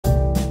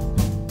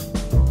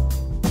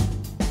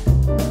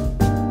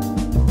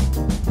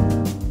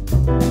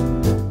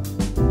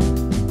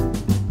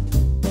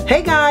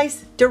Hey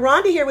guys,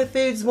 Deronda here with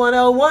Foods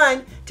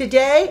 101.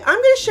 Today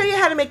I'm going to show you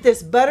how to make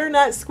this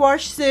butternut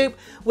squash soup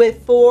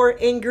with 4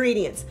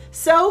 ingredients.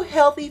 So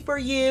healthy for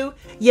you,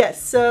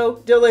 yes,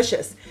 so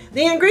delicious.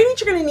 The ingredients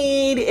you're going to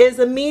need is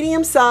a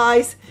medium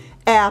size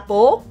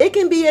apple. It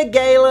can be a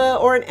Gala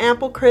or an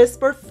apple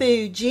crisp or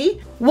Fuji.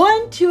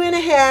 1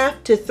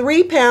 2.5 to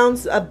 3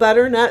 pounds of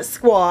butternut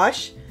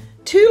squash.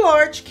 2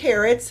 large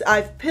carrots.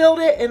 I've peeled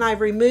it and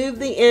I've removed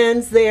the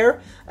ends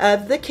there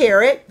of the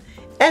carrot.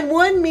 And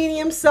 1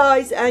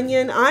 medium-sized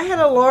onion. I had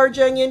a large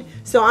onion,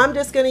 so I'm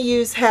just going to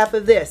use half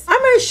of this. I'm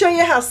going to show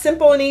you how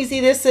simple and easy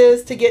this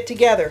is to get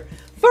together.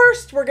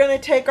 First, we're going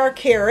to take our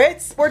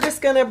carrots. We're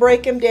just going to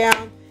break them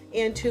down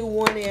into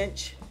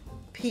 1-inch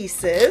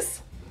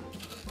pieces.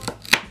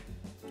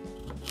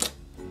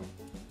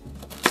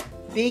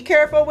 Be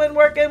careful when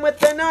working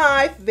with the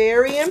knife,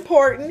 very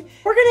important.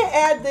 We're going to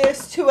add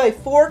this to a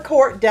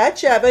 4-quart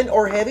Dutch oven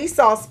or heavy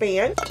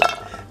saucepan,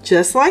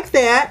 just like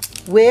that,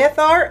 with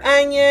our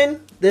onion.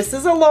 This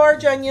is a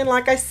large onion,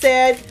 like I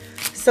said,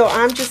 so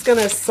I'm just going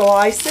to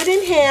slice it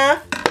in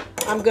half.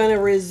 I'm going to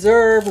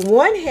reserve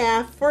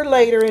 1/2 for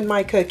later in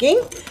my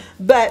cooking.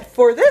 But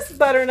for this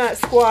butternut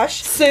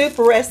squash soup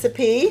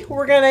recipe,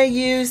 we're going to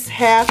use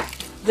half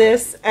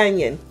this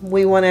onion.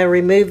 We want to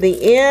remove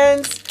the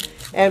ends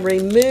and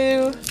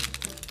remove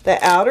the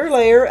outer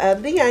layer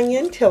of the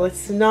onion till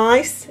it's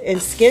nice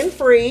and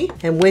skin-free.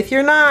 And with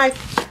your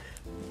knife,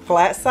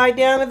 flat side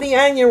down of the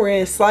onion, we're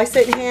going to slice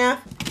it in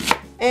half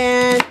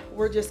and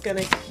we're just going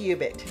to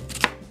cube it.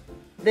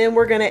 Then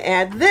we're going to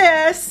add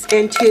this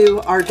into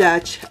our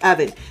Dutch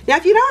oven. Now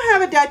if you don't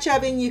have a Dutch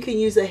oven, you can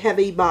use a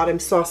heavy bottom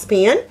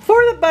saucepan.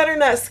 For the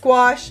butternut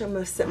squash, I'm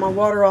going to set my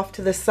water off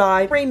to the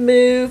side.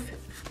 Remove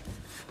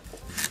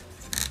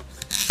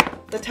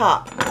the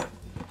top.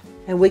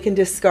 And we can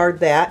discard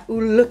that.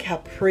 Ooh, look how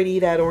pretty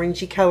that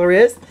orangey color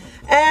is.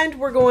 And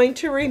we're going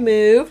to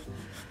remove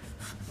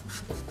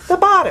the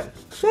bottom.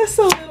 Just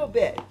a little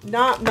bit,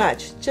 not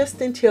much,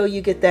 just until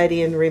you get that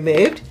end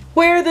removed.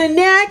 Where the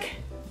neck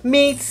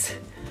meets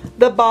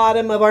the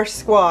bottom of our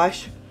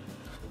squash,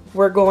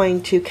 we're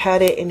going to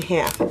cut it in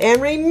half.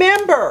 And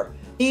remember,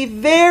 be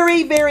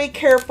very, very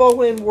careful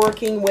when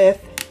working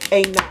with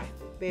a knife.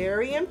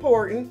 Very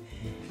important.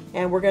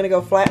 And we're going to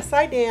go flat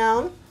side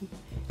down,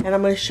 and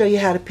I'm going to show you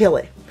how to peel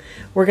it.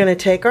 We're going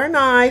to take our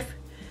knife,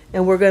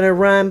 and we're going to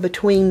run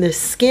between the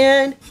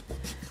skin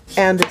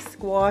and the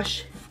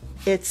squash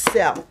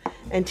itself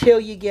until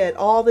you get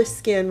all the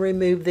skin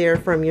removed there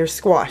from your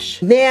squash.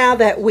 Now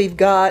that we've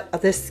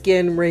got the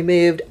skin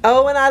removed,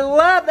 oh, and I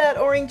love that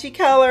orangey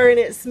color and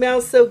it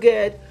smells so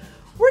good,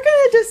 we're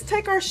gonna just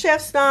take our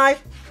chef's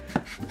knife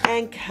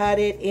and cut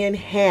it in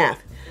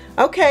half.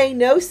 Okay,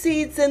 no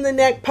seeds in the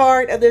neck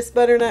part of this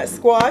butternut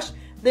squash.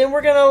 Then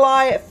we're gonna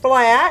lie it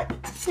flat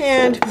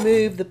and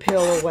move the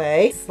peel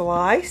away.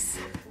 Slice.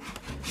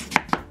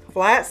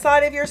 Flat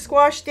side of your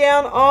squash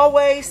down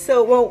always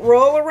so it won't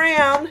roll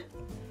around.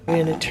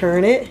 We're going to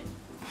turn it,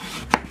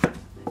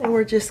 and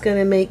we're just going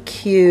to make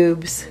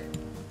cubes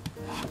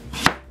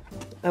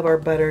of our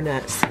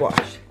butternut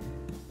squash.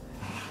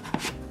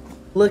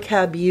 Look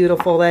how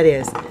beautiful that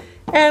is.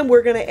 And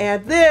we're going to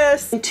add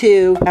this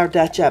into our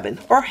Dutch oven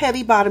or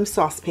heavy bottom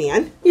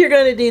saucepan. You're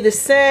going to do the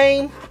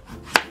same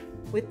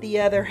with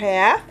the other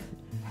half.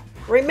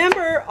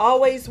 Remember,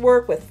 always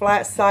work with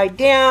flat side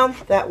down.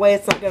 That way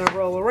it's not going to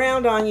roll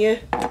around on you.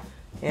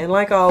 And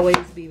like always,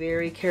 be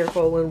very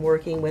careful when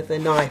working with a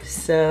knife.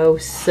 So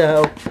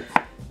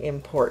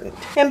important.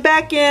 And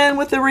back in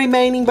with the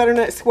remaining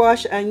butternut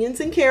squash, onions,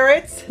 and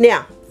carrots.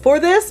 Now,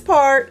 for this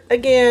part,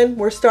 again,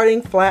 we're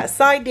starting flat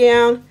side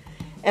down,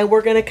 and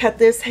we're going to cut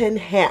this in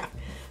half.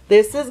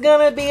 This is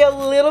going to be a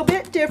little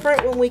bit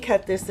different when we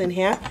cut this in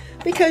half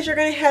because you're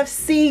going to have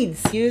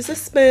seeds. Use a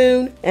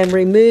spoon and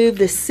remove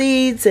the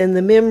seeds and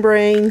the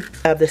membrane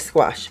of the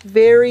squash.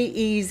 Very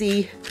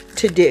easy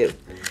to do.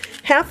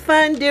 Have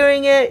fun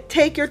doing it.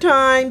 Take your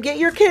time. Get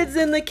your kids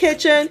in the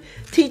kitchen.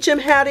 Teach them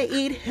how to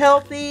eat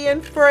healthy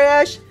and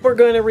fresh. We're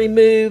going to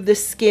remove the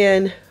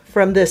skin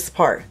from this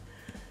part.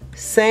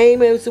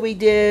 Same as we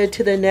did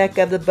to the neck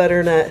of the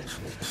butternut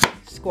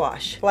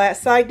squash. Flat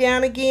side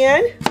down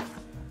again.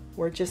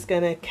 We're just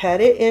going to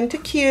cut it into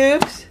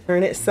cubes.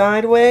 Turn it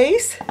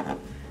sideways.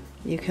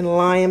 You can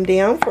lie them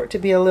down for it to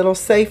be a little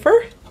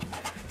safer.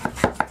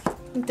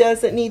 It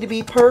doesn't need to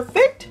be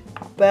perfect.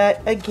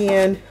 But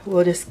again,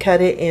 we'll just cut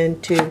it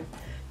into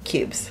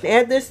cubes.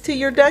 Add this to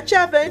your Dutch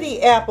oven.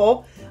 The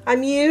apple,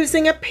 I'm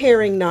using a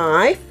paring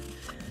knife.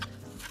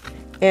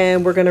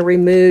 And we're going to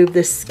remove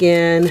the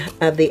skin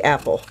of the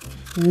apple.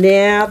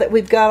 Now that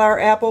we've got our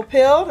apple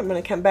peeled, I'm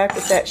going to come back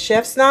with that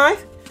chef's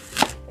knife.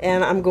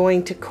 And I'm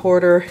going to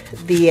quarter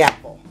the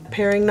apple.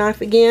 Paring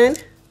knife again.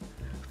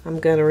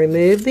 I'm going to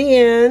remove the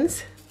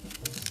ends.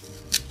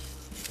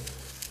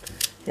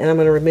 And I'm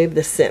going to remove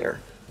the center.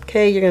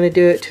 Okay, you're going to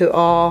do it to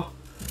all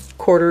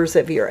quarters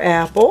of your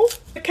apple.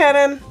 Cut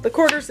them, the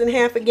quarters in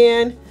half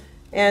again,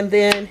 and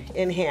then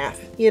in half.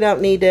 You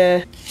don't need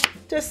to,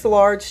 just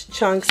large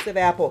chunks of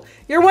apple.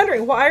 You're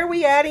wondering, why are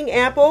we adding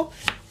apple?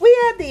 We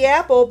add the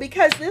apple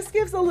because this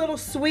gives a little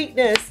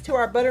sweetness to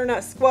our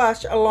butternut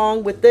squash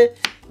along with the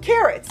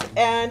carrots,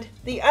 and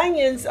the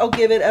onions will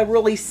give it a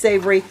really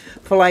savory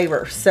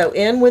flavor. So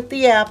in with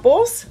the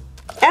apples,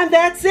 and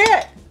that's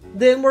it.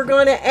 Then we're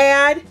going to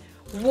add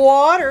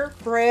water,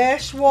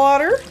 fresh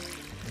water,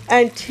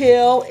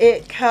 until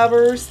it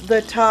covers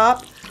the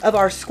top of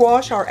our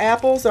squash, our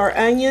apples, our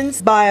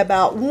onions by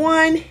about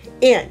 1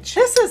 inch.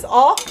 This is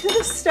off to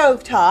the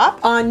stove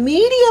top on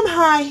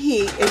medium-high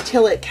heat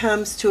until it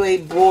comes to a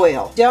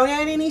boil. Don't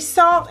add any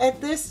salt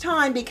at this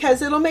time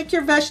because it'll make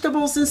your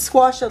vegetables and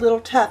squash a little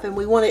tough, and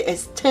we want it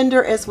as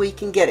tender as we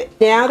can get it.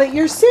 Now that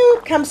your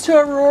soup comes to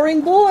a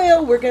roaring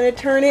boil, we're going to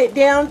turn it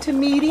down to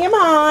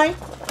medium-high.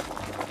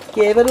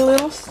 Give it a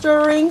little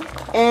stirring,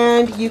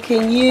 and you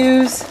can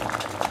use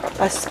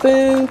a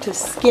spoon to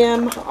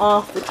skim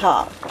off the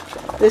top.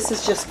 This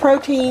is just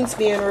proteins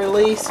being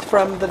released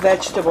from the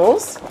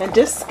vegetables, and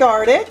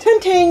discard it.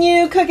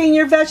 Continue cooking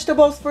your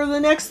vegetables for the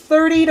next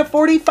 30 to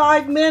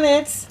 45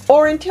 minutes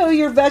or until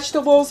your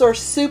vegetables are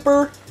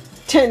super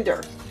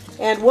tender.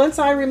 And once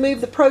I remove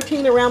the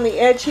protein around the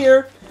edge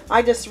here,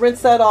 I just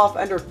rinse that off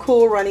under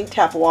cool running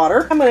tap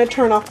water. I'm going to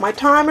turn off my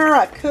timer.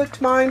 I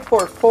cooked mine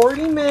for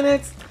 40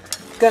 minutes.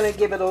 Going to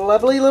give it a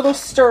lovely little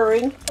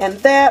stirring, and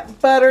that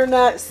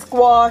butternut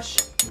squash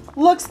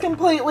looks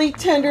completely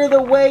tender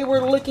the way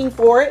we're looking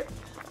for it.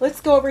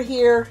 Let's go over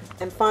here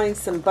and find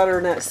some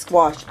butternut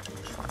squash.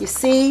 You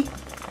see,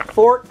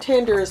 fork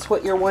tender is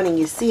what you're wanting.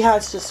 You see how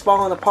it's just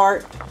falling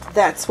apart?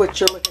 That's what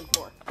you're looking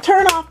for.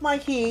 Turn off my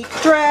heat,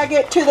 drag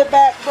it to the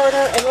back burner,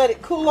 and let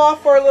it cool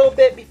off for a little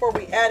bit before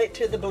we add it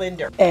to the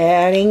blender.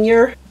 Adding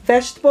your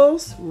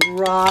vegetables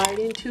right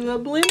into a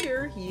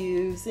blender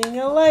using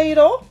a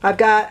ladle. I've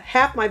got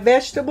half my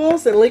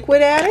vegetables and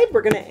liquid added.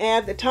 We're going to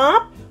add the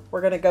top.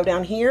 We're going to go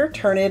down here,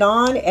 turn it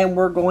on, and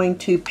we're going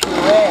to puree.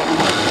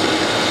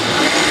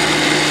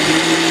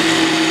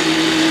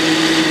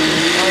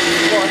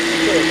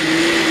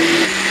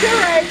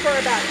 Puree for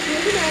about 2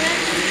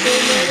 minutes. 2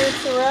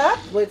 minutes are up.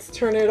 Let's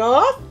turn it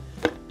off.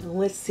 And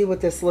let's see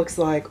what this looks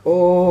like.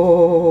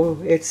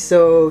 Oh, it's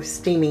so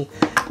steamy.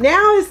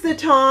 Now is the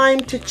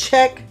time to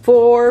check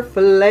for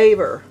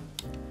flavor.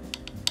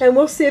 And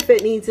we'll see if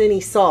it needs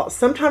any salt.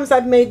 Sometimes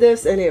I've made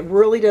this and it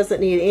really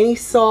doesn't need any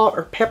salt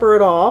or pepper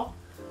at all.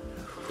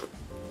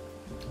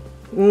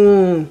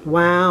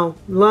 Wow,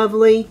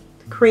 lovely,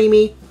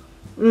 creamy,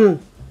 really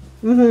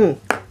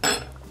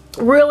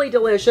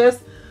delicious.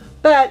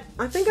 But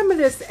I think I'm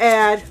gonna just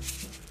add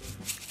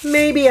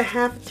maybe a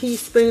half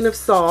teaspoon of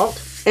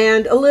salt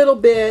and a little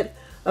bit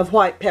of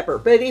white pepper.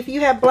 But if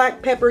you have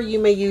black pepper, you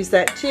may use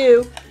that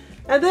too.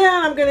 And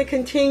then I'm gonna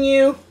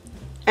continue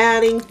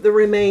adding the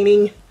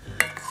remaining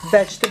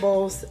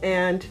vegetables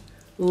and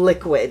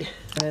liquid.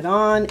 Put it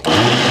on.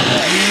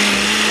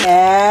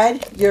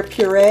 Add your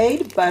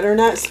pureed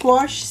butternut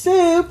squash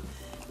soup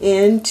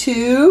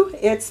into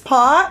its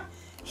pot.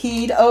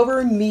 Heat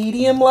over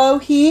medium-low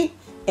heat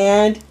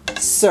and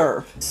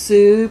serve.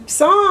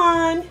 Soup's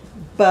on.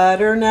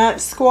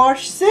 Butternut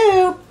squash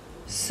soup.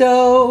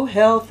 So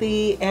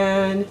healthy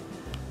and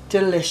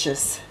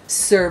delicious.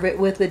 Serve it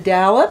with a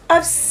dollop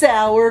of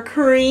sour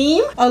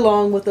cream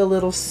along with a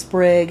little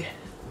sprig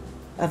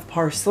of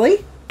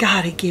parsley.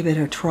 Gotta give it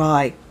a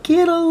try.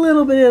 Get a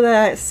little bit of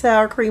that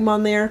sour cream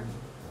on there.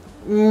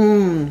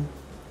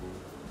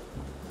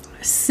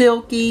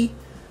 Silky,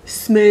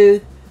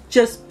 smooth,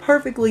 just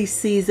perfectly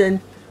seasoned,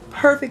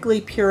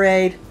 perfectly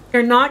pureed.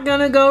 You're not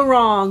gonna go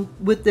wrong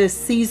with this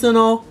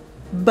seasonal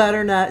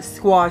butternut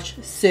squash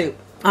soup.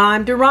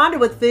 I'm Deronda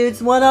with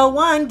Foods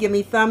 101. Give me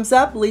a thumbs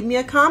up, leave me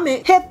a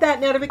comment, hit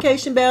that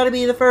notification bell to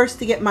be the first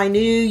to get my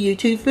new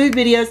YouTube food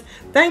videos.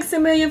 Thanks a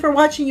million for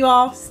watching, you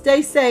all.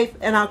 Stay safe,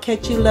 and I'll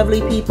catch you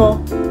lovely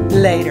people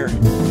later.